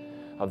news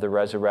of the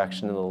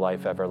resurrection and the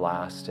life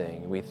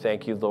everlasting. We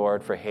thank you,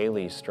 Lord, for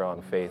Haley's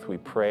strong faith. We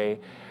pray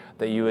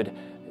that you would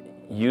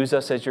use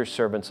us as your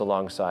servants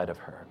alongside of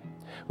her.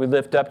 We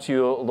lift up to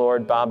you,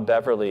 Lord, Bob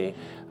Beverly,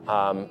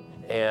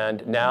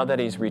 and now that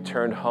he's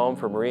returned home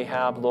from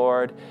rehab,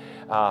 Lord,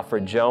 for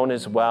Joan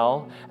as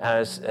well,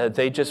 as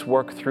they just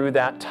work through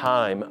that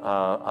time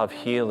of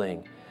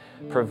healing.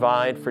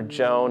 Provide for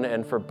Joan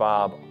and for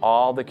Bob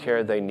all the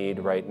care they need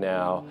right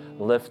now.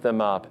 Lift them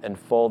up and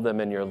fold them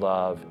in your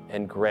love,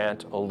 and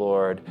grant, O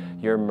Lord,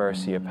 your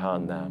mercy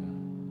upon them.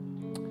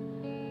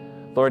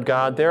 Lord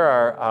God, there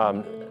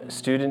are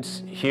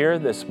students here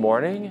this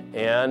morning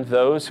and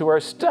those who are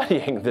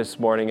studying this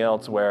morning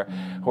elsewhere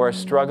who are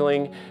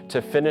struggling to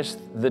finish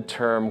the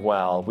term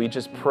well. We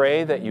just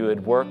pray that you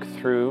would work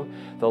through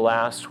the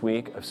last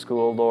week of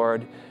school,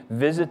 Lord.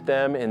 Visit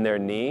them in their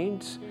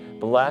needs.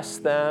 Bless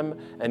them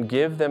and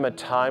give them a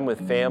time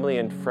with family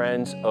and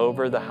friends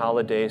over the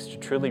holidays to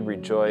truly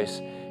rejoice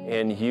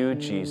in you,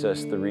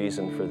 Jesus, the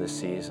reason for the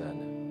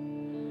season.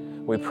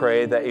 We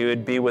pray that you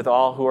would be with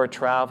all who are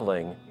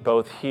traveling,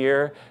 both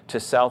here to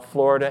South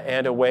Florida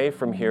and away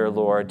from here,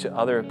 Lord, to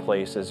other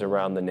places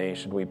around the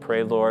nation. We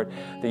pray, Lord,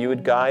 that you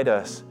would guide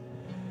us.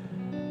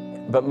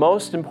 But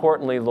most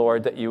importantly,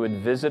 Lord, that you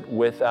would visit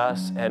with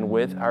us and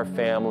with our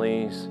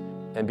families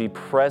and be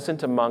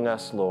present among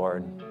us,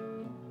 Lord.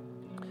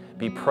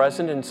 Be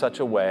present in such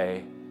a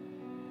way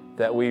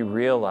that we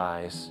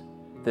realize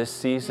this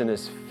season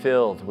is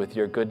filled with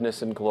your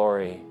goodness and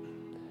glory.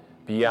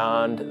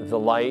 Beyond the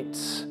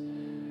lights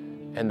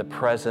and the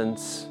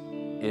presence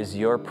is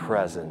your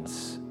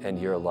presence and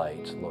your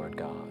light, Lord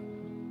God.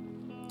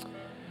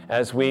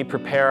 As we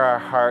prepare our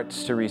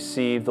hearts to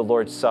receive the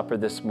Lord's Supper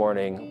this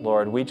morning,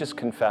 Lord, we just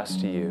confess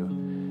to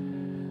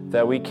you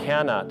that we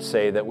cannot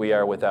say that we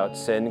are without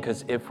sin,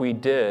 because if we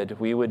did,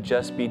 we would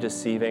just be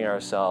deceiving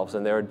ourselves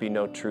and there would be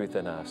no truth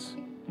in us.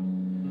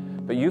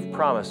 But you've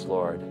promised,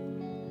 Lord,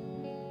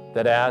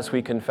 that as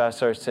we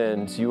confess our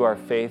sins, you are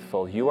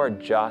faithful, you are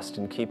just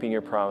in keeping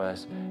your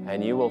promise,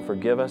 and you will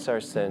forgive us our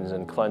sins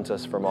and cleanse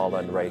us from all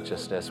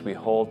unrighteousness. We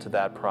hold to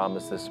that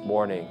promise this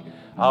morning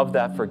of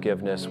that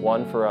forgiveness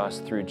won for us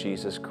through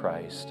Jesus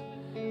Christ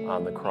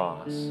on the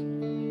cross.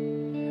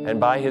 And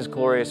by his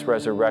glorious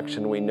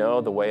resurrection, we know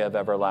the way of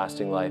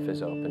everlasting life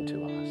is open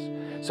to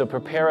us. So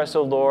prepare us,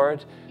 O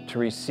Lord, to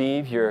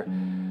receive your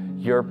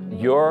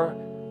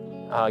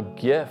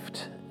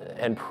gift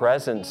and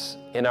presence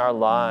in our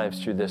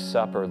lives through this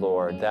supper,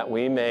 Lord, that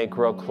we may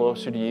grow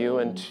closer to you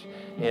and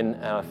in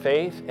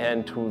faith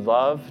and to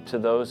love to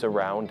those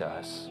around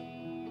us.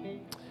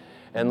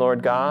 And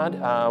Lord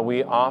God,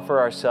 we offer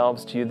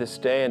ourselves to you this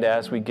day, and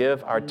as we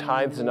give our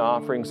tithes and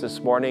offerings this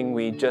morning,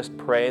 we just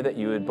pray that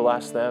you would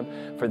bless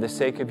them for the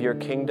sake of your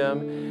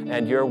kingdom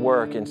and your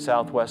work in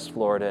Southwest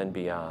Florida and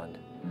beyond.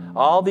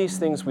 All these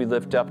things we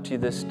lift up to you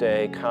this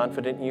day,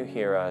 confident you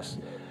hear us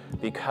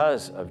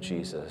because of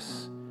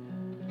Jesus.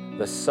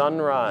 The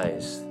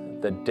sunrise,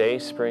 the day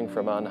spring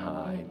from on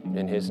high.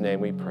 In his name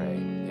we pray,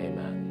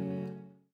 amen.